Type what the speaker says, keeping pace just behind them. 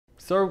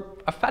So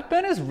a fat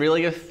burner is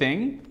really a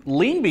thing.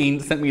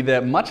 Leanbean sent me their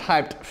much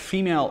hyped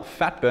female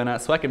fat burner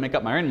so I could make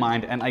up my own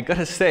mind, and I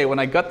gotta say, when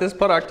I got this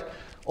product,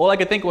 all I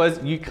could think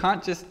was, you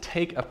can't just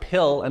take a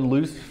pill and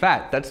lose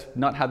fat. That's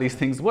not how these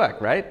things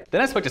work, right?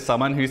 Then I spoke to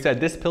someone who said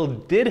this pill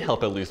did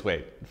help her lose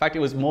weight. In fact, it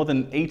was more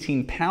than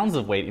 18 pounds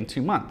of weight in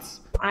 2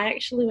 months. I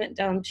actually went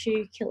down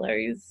 2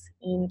 kilos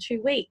in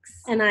 2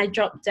 weeks, and I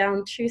dropped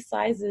down 2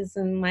 sizes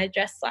in my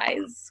dress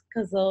size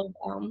because of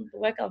the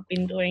work I've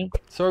been doing.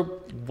 So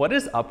what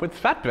is up with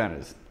fat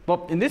burners?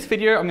 Well, in this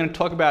video, I'm going to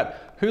talk about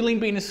who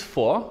Leanbean is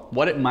for,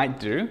 what it might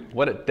do,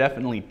 what it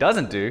definitely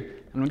doesn't do,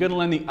 and we're going to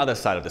learn the other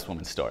side of this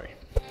woman's story.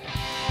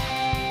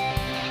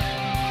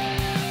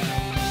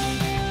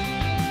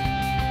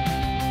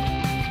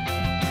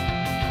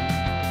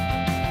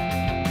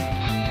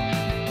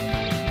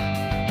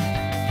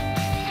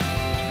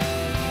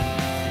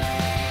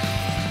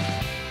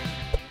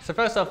 So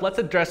first off, let's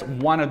address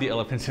one of the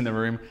elephants in the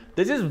room.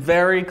 This is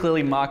very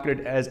clearly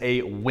marketed as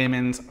a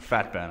women's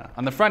fat burner.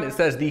 On the front, it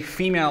says the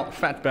female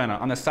fat burner.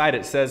 On the side,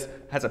 it says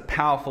has a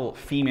powerful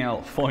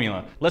female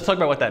formula. Let's talk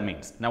about what that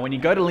means. Now, when you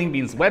go to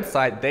Leanbean's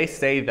website, they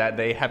say that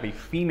they have a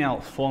female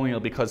formula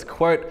because,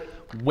 quote,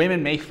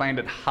 women may find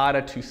it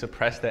harder to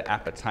suppress their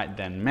appetite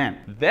than men.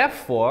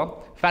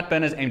 Therefore, fat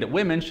burners aimed at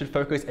women should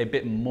focus a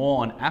bit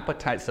more on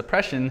appetite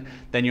suppression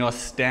than your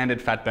standard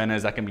fat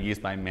burners that can be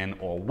used by men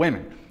or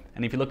women.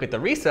 And if you look at the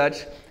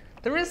research,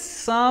 there is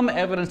some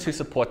evidence to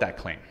support that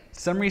claim.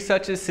 Some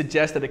researchers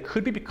suggest that it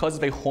could be because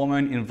of a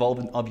hormone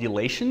involved in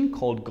ovulation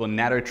called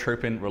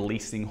gonadotropin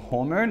releasing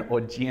hormone, or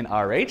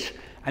GNRH.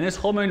 And this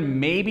hormone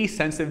may be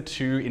sensitive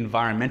to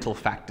environmental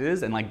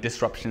factors and like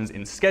disruptions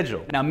in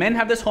schedule. Now, men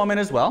have this hormone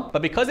as well,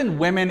 but because in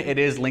women it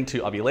is linked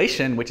to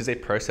ovulation, which is a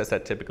process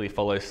that typically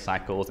follows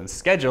cycles and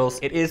schedules,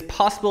 it is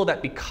possible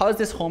that because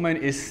this hormone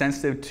is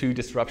sensitive to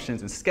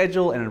disruptions in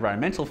schedule and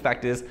environmental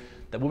factors,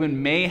 that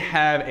women may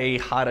have a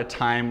harder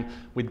time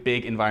with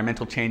big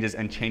environmental changes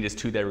and changes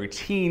to their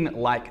routine,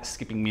 like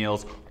skipping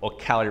meals or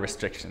calorie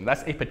restriction.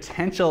 That's a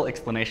potential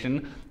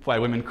explanation for why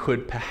women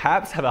could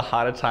perhaps have a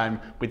harder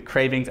time with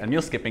cravings and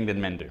meal skipping than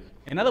men do.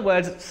 In other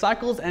words,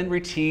 cycles and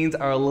routines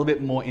are a little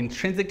bit more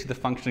intrinsic to the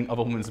functioning of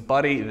a woman's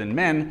body than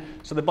men,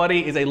 so the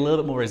body is a little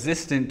bit more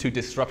resistant to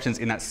disruptions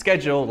in that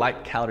schedule,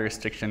 like calorie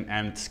restriction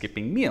and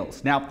skipping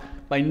meals. Now,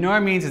 by no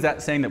means is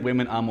that saying that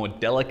women are more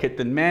delicate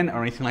than men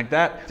or anything like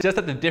that. It's just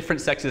that the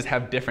different sexes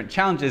have different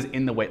challenges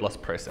in the weight loss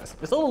process.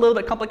 It's all a little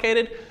bit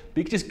complicated, but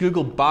you can just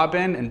Google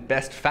BarBend and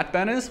best fat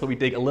burners, where we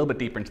dig a little bit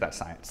deeper into that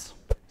science.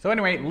 So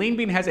anyway,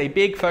 Leanbean has a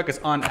big focus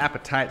on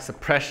appetite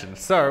suppression.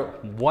 So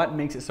what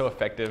makes it so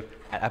effective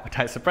at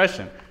appetite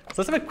suppression? So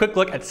let's have a quick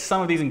look at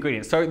some of these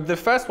ingredients. So the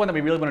first one that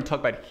we really want to talk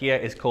about here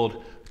is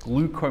called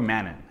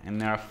glucomannan. And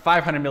there are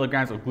 500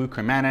 milligrams of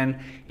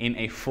glucomannan in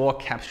a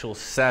 4-capsule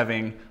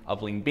serving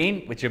of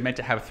Leanbean, which you're meant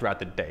to have throughout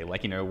the day,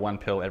 like, 1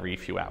 pill every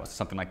few hours,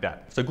 something like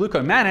that. So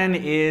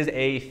glucomannan is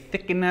a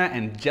thickener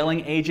and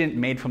gelling agent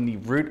made from the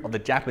root of the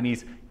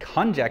Japanese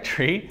konjac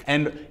tree.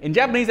 And in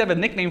Japanese, they have a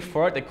nickname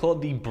for it. They call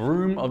it the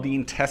broom of the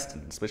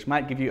intestines, which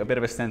might give you a bit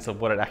of a sense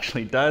of what it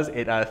actually does.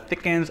 It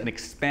thickens and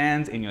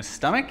expands in your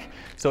stomach,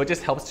 so it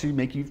just helps to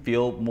make you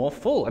feel more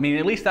full. I mean,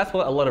 at least that's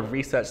what a lot of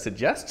research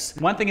suggests.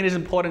 One thing, it is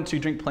important to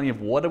drink plenty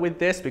of water with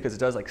this because it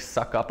does like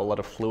suck up a lot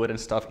of fluid and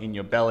stuff in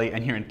your belly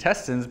and your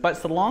intestines, but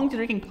so long as you're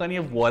drinking plenty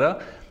of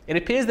water, it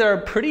appears there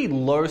are pretty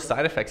low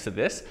side effects to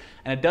this,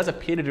 and it does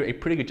appear to do a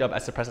pretty good job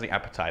at suppressing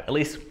appetite. At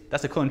least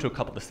that's according to a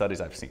couple of the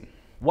studies I've seen.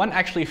 One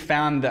actually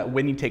found that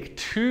when you take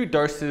 2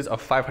 doses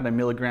of 500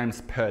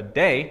 milligrams per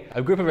day,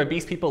 a group of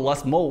obese people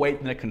lost more weight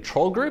than a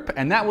control group,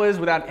 and that was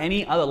without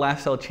any other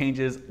lifestyle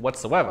changes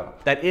whatsoever.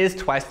 That is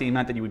twice the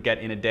amount that you would get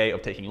in a day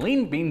of taking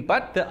Leanbean,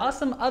 but there are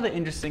some other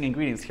interesting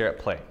ingredients here at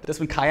play. There's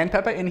some cayenne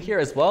pepper in here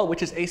as well,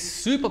 which is a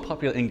super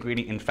popular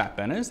ingredient in fat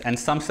burners, and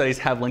some studies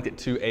have linked it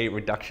to a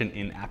reduction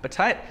in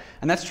appetite,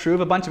 and that's true of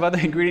a bunch of other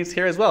ingredients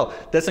here as well.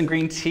 There's some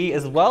green tea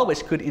as well,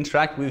 which could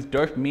interact with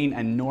dopamine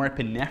and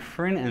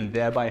norepinephrine and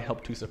thereby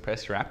help to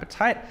suppress your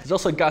appetite. There's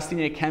also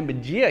Garcinia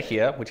cambogia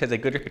here, which has a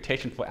good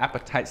reputation for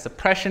appetite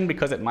suppression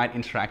because it might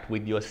interact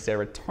with your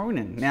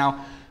serotonin.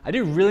 Now, I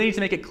do really need to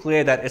make it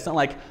clear that it's not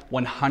like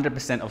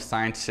 100% of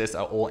scientists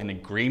are all in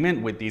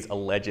agreement with these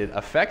alleged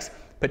effects.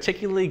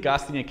 Particularly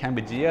Garcinia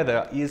cambogia,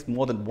 there is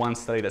more than one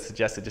study that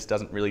suggests it just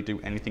doesn't really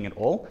do anything at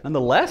all.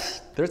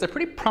 Nonetheless, there's a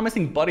pretty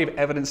promising body of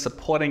evidence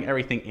supporting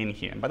everything in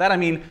here. And by that I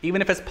mean, even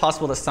if it's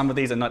possible that some of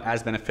these are not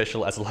as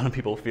beneficial as a lot of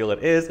people feel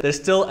it is,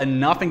 there's still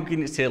enough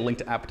ingredients here linked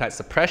to appetite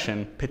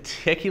suppression,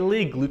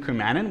 particularly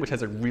glucomannan, which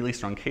has a really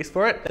strong case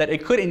for it, that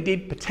it could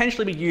indeed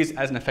potentially be used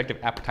as an effective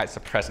appetite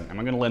suppressant. And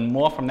we're going to learn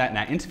more from that in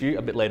our interview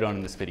a bit later on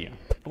in this video.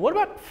 But what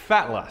about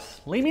fat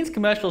loss? Leanbean's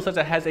commercial says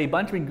it has a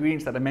bunch of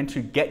ingredients that are meant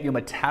to get your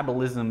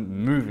metabolism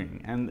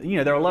moving. And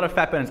there are a lot of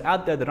fat burners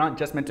out there that aren't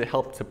just meant to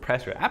help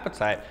suppress your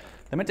appetite,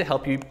 They're meant to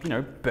help you,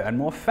 burn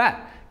more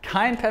fat.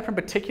 Cayenne pepper in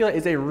particular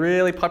is a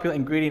really popular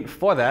ingredient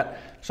for that.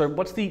 So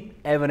what's the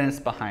evidence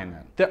behind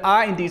that? There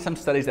are indeed some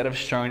studies that have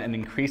shown an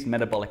increased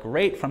metabolic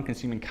rate from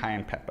consuming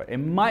cayenne pepper. It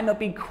might not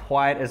be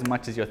quite as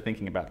much as you're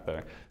thinking about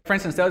though. For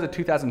instance, there was a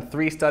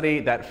 2003 study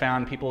that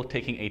found people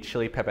taking a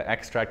chili pepper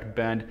extract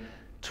burned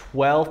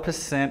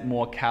 12%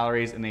 more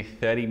calories in a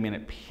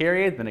 30-minute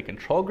period than a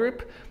control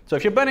group. So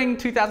if you're burning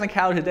 2,000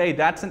 calories a day,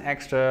 that's an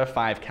extra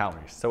 5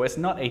 calories. So it's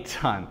not a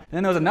ton. And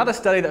then there was another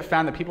study that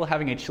found that people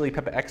having a chili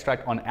pepper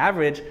extract on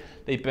average,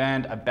 they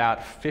burned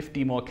about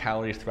 50 more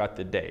calories throughout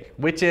the day,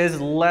 which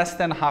is less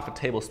than half a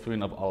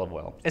tablespoon of olive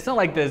oil. It's not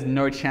like there's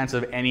no chance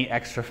of any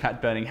extra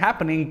fat burning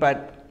happening,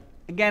 but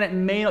again, it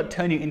may not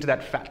turn you into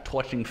that fat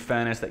torching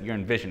furnace that you're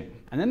envisioning.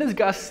 And then there's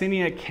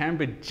Garcinia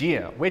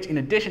cambogia, which in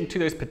addition to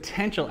those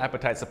potential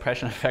appetite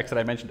suppression effects that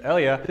I mentioned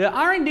earlier, there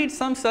are indeed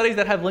some studies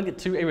that have linked it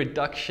to a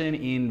reduction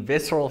in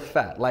visceral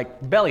fat,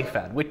 like belly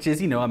fat, which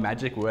is, a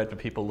magic word for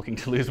people looking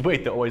to lose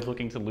weight. They're always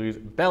looking to lose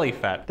belly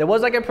fat. There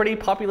was like a pretty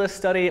popular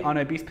study on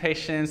obese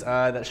patients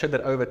that showed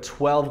that over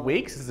 12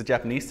 weeks, this is a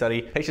Japanese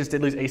study, patients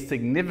did lose a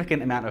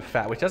significant amount of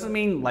fat, which doesn't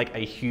mean like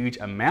a huge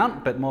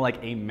amount, but more like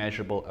a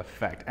measurable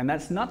effect. And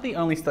that's not the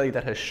only study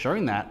that has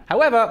shown that.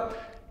 However,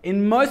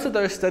 in most of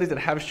those studies that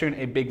have shown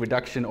a big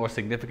reduction or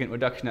significant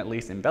reduction, at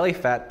least in belly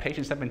fat,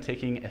 patients have been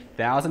taking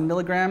 1,000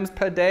 milligrams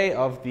per day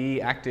of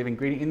the active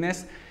ingredient in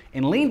this.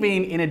 In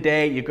Leanbean, in a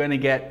day, you're going to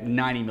get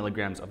 90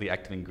 milligrams of the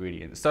active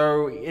ingredient.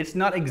 So it's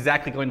not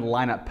exactly going to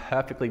line up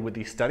perfectly with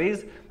these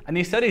studies. And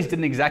these studies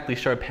didn't exactly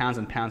show pounds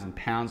and pounds and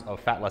pounds of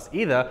fat loss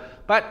either,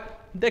 but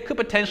there could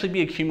potentially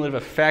be a cumulative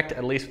effect,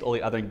 at least with all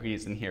the other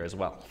ingredients in here as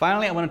well.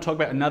 Finally, I want to talk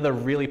about another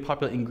really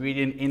popular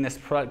ingredient in this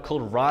product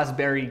called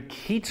raspberry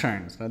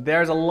ketones. Now,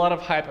 there's a lot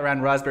of hype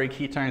around raspberry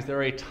ketones. There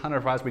are a ton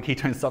of raspberry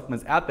ketone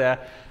supplements out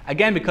there.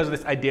 Again, because of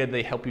this idea that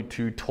they help you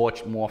to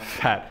torch more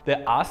fat.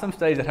 There are some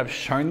studies that have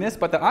shown this,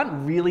 but there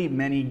aren't really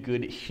many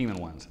good human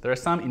ones. There are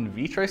some in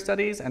vitro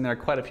studies, and there are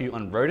quite a few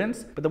on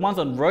rodents, but the ones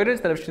on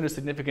rodents that have shown a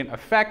significant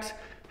effect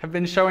have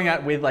been showing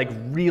that with like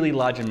really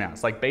large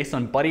amounts, like based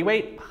on body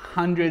weight,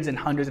 hundreds and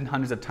hundreds and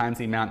hundreds of times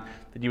the amount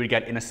that you would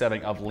get in a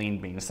serving of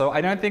lean beans. So I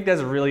don't think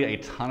there's really a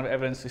ton of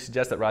evidence to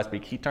suggest that raspberry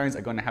ketones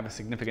are going to have a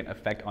significant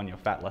effect on your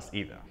fat loss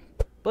either.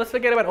 But let's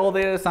forget about all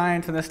the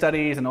science and the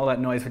studies and all that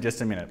noise for just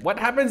a minute. What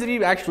happens if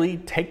you actually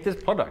take this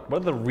product?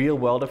 What are the real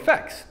world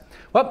effects?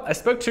 Well, I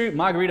spoke to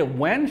Margarita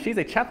Wen. She's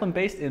a chaplain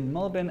based in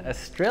Melbourne,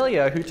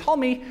 Australia, who told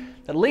me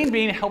that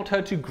Leanbean helped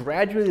her to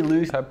gradually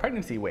lose her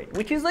pregnancy weight,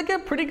 which is like a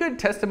pretty good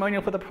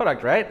testimonial for the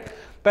product, right?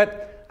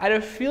 But I had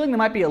a feeling there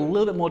might be a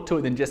little bit more to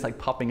it than just like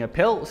popping a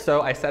pill,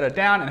 so I sat her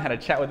down and had a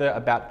chat with her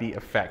about the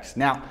effects.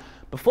 Now,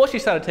 before she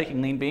started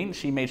taking Leanbean,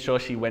 she made sure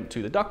she went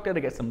to the doctor to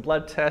get some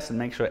blood tests and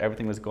make sure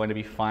everything was going to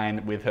be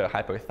fine with her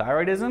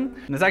hypothyroidism.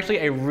 And it's actually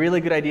a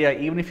really good idea,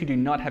 even if you do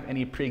not have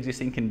any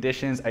pre-existing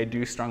conditions, I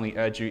do strongly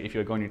urge you, if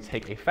you're going to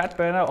take a fat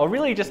burner or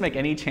really just make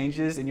any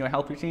changes in your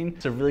health routine,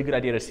 it's a really good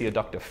idea to see a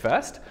doctor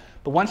first.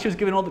 But once she was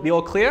given the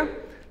all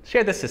clear, she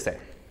had this to say.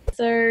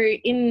 So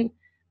in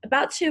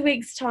about 2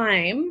 weeks'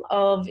 time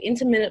of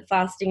intermittent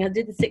fasting, I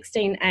did the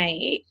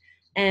 16-8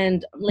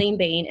 and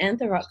Leanbean and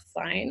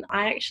thyroxine.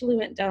 I actually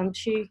went down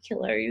 2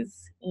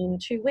 kilos in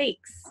 2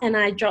 weeks, and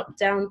I dropped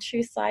down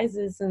 2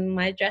 sizes in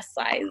my dress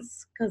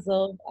size because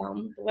of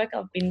the work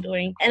I've been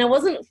doing. And it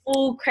wasn't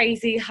full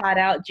crazy hard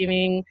out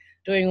gymming,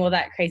 doing all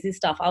that crazy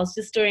stuff. I was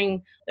just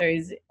doing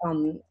those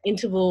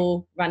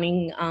interval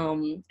running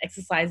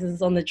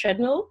exercises on the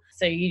treadmill.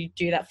 So you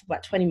do that for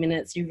about 20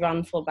 minutes, you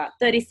run for about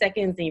 30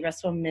 seconds and you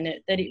rest for a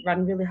minute,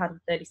 run really hard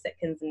for 30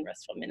 seconds and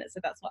rest for a minute. So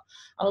that's what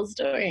I was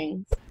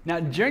doing. Now,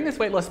 during this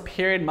weight loss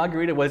period,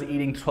 Margarita was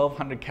eating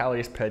 1,200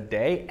 calories per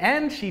day,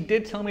 and she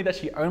did tell me that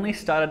she only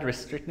started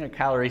restricting her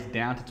calories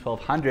down to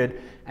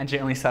 1,200, and she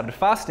only started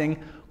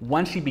fasting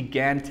once she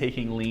began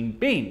taking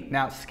Leanbean.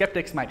 Now,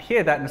 skeptics might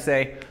hear that and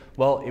say,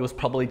 well, it was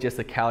probably just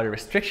a calorie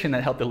restriction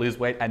that helped her lose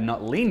weight and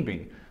not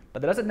Leanbean.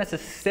 But that doesn't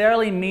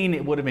necessarily mean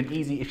it would have been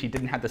easy if she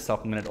didn't have the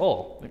supplement at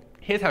all.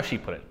 Here's how she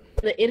put it.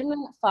 The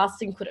intermittent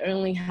fasting could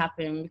only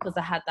happen because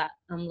I had that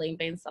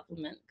Leanbean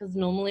supplement. Because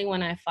normally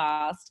when I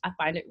fast, I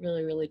find it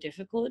really, really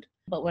difficult.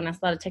 But when I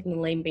started taking the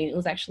Leanbean, it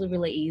was actually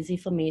really easy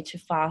for me to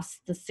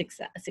fast the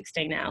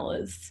 16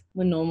 hours,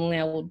 when normally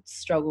I would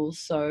struggle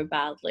so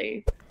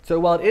badly. So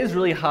while it is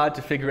really hard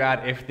to figure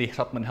out if the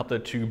supplement helped her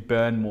to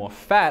burn more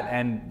fat,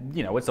 and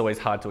it's always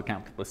hard to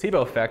account for the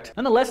placebo effect,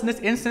 nonetheless in this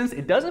instance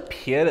it does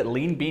appear that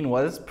Leanbean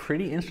was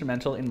pretty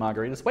instrumental in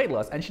Margarita's weight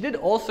loss. And she did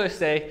also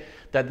say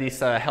that this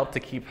helped to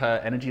keep her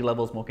energy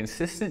levels more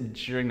consistent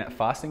during that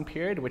fasting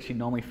period, which she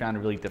normally found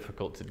really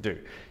difficult to do.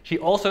 She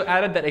also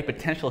added that a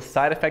potential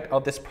side effect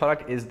of this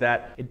product is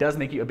that it does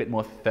make you a bit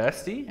more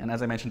thirsty, and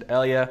as I mentioned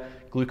earlier,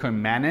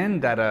 glucomannan,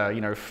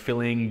 that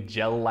filling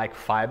gel-like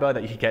fiber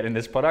that you get in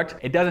this product,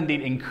 it does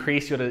indeed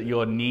increase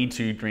your need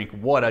to drink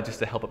water just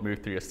to help it move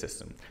through your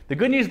system. The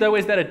good news though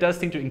is that it does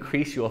seem to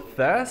increase your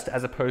thirst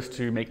as opposed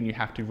to making you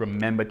have to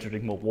remember to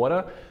drink more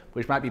water,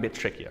 which might be a bit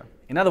trickier.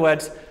 In other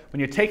words, when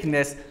you're taking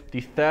this,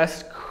 the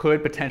thirst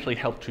could potentially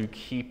help to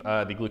keep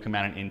the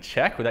glucomannan in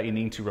check without you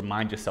needing to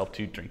remind yourself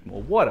to drink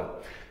more water.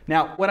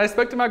 Now, when I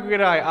spoke to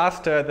Margarita, I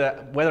asked her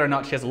that whether or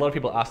not she has a lot of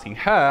people asking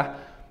her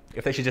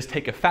if they should just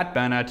take a fat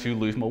burner to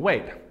lose more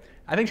weight.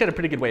 I think she had a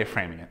pretty good way of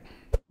framing it.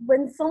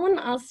 When someone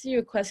asks you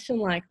a question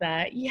like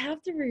that, you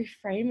have to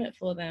reframe it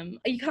for them.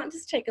 You can't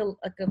just take a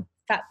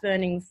fat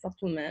burning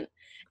supplement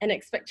and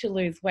expect to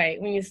lose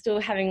weight when you're still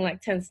having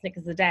like 10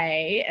 Snickers a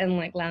day and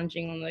like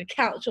lounging on the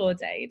couch all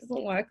day. It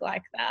doesn't work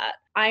like that.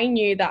 I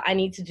knew that I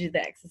need to do the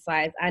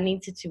exercise. I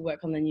needed to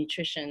work on the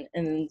nutrition.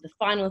 And the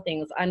final thing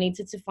was I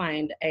needed to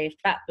find a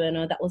fat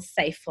burner that was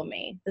safe for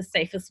me, the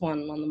safest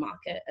one on the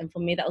market. And for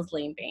me, that was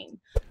Leanbean.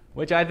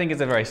 Which I think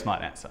is a very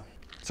smart answer.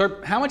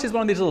 So how much is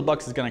one of these little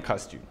boxes going to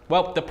cost you?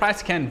 Well, the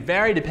price can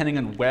vary depending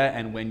on where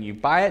and when you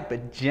buy it,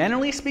 but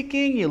generally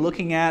speaking, you're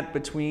looking at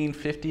between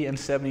 $50 and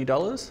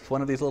 $70 for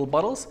one of these little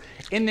bottles.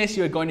 In this,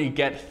 you're going to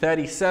get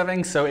 30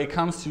 servings, so it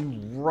comes to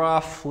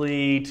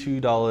roughly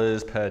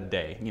 $2 per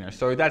day.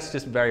 So that's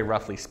just very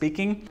roughly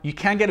speaking. You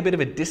can get a bit of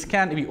a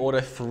discount if you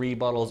order 3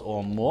 bottles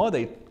or more.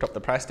 They drop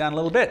the price down a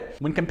little bit.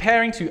 When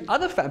comparing to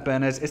other fat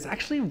burners, it's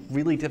actually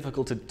really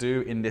difficult to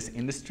do in this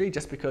industry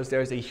just because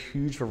there is a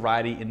huge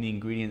variety in the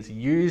ingredients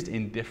used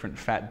in different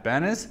fat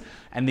burners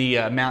and the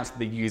amounts that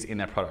they use in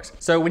their products.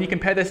 So when you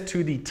compare this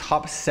to the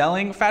top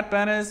selling fat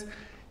burners,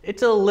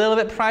 it's a little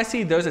bit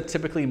pricey. Those are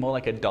typically more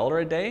like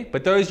 $1 a day,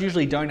 but those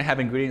usually don't have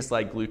ingredients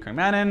like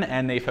glucomannan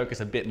and they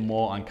focus a bit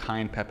more on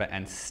cayenne pepper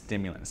and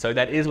stimulants. So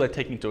that is worth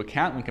taking into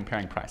account when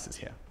comparing prices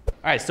here. All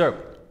right,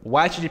 so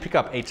why should you pick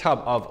up a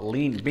tub of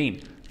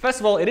Leanbean? First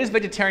of all, it is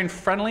vegetarian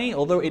friendly,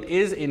 although it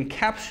is in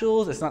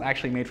capsules. It's not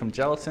actually made from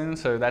gelatin,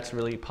 so that's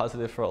really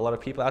positive for a lot of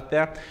people out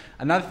there.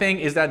 Another thing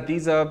is that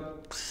these are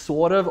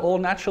sort of all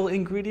natural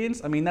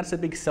ingredients. I mean, that's a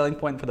big selling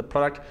point for the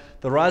product.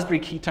 The raspberry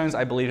ketones,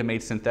 I believe, are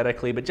made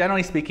synthetically, but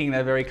generally speaking,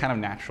 they're very kind of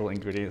natural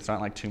ingredients. There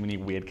aren't like too many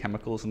weird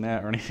chemicals in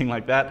there or anything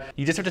like that.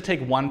 You just have to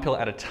take one pill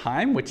at a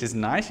time, which is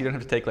nice. You don't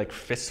have to take like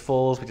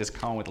fistfuls, which is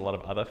common with a lot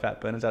of other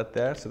fat burners out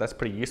there, so that's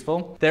pretty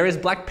useful. There is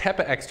black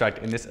pepper extract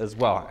in this as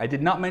well. I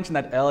did not mention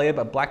that earlier,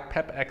 but black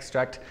pepper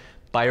extract,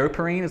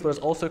 bioperine is what it's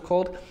also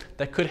called,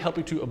 that could help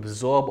you to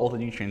absorb all the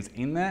nutrients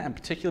in there, and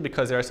particularly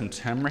because there is some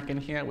turmeric in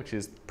here, which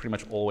is pretty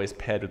much always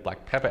paired with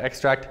black pepper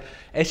extract.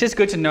 It's just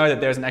good to know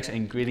that there's an extra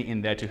ingredient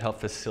in there to help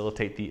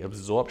facilitate the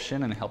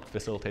absorption and help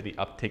facilitate the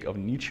uptake of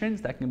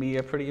nutrients. That can be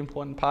a pretty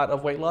important part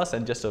of weight loss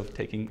and just of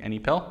taking any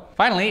pill.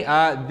 Finally,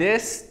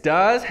 this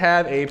does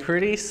have a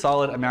pretty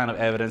solid amount of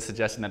evidence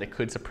suggesting that it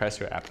could suppress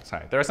your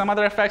appetite. There are some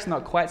other effects I'm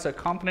not quite so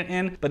confident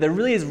in, but there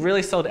really is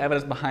really solid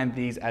evidence behind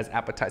these as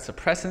appetite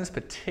suppressants,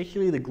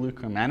 particularly the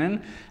glucomannan,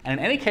 and in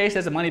any case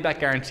there's a money-back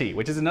guarantee,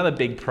 which is another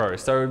big pro,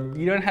 so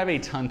you don't have a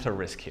ton to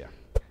risk here.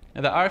 Now,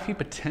 there are a few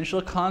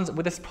potential cons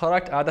with this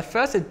product. The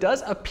first, it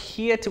does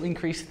appear to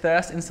increase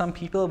thirst in some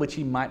people, which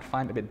you might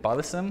find a bit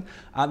bothersome.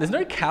 There's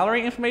no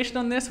calorie information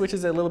on this, which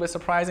is a little bit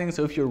surprising.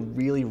 So if you're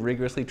really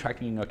rigorously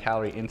tracking your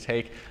calorie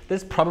intake,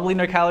 there's probably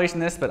no calories in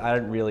this, but I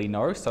don't really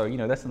know. So,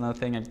 that's another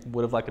thing I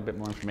would have liked a bit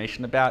more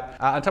information about.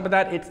 On top of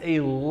that, it's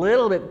a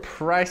little bit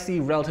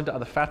pricey relative to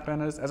other fat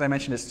burners. As I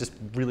mentioned, it's just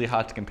really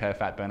hard to compare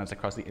fat burners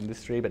across the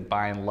industry, but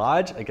by and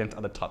large, against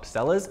other top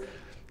sellers,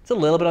 it's a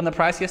little bit on the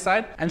pricier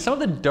side. And some of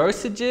the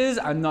dosages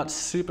I'm not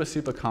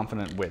super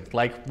confident with.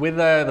 Like with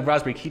the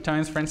raspberry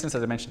ketones, for instance,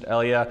 as I mentioned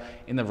earlier,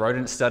 in the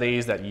rodent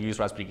studies that use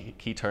raspberry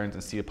ketones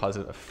and see a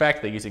positive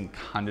effect, they're using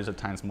hundreds of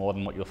times more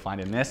than what you'll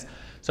find in this.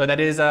 So that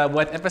is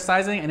worth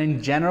emphasizing. And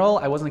in general,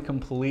 I wasn't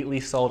completely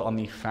sold on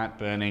the fat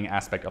burning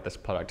aspect of this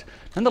product.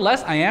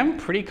 Nonetheless, I am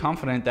pretty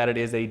confident that it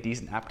is a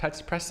decent appetite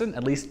suppressant,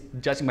 at least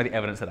judging by the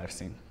evidence that I've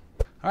seen.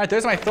 All right,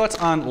 those are my thoughts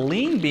on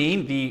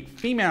Leanbean, the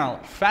female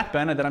fat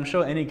burner that I'm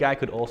sure any guy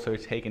could also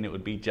take and it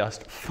would be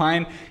just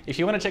fine. If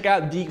you want to check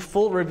out the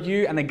full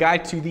review and a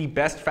guide to the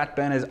best fat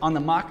burners on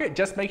the market,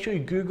 just make sure you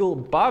Google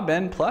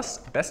BarBend plus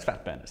best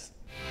fat burners.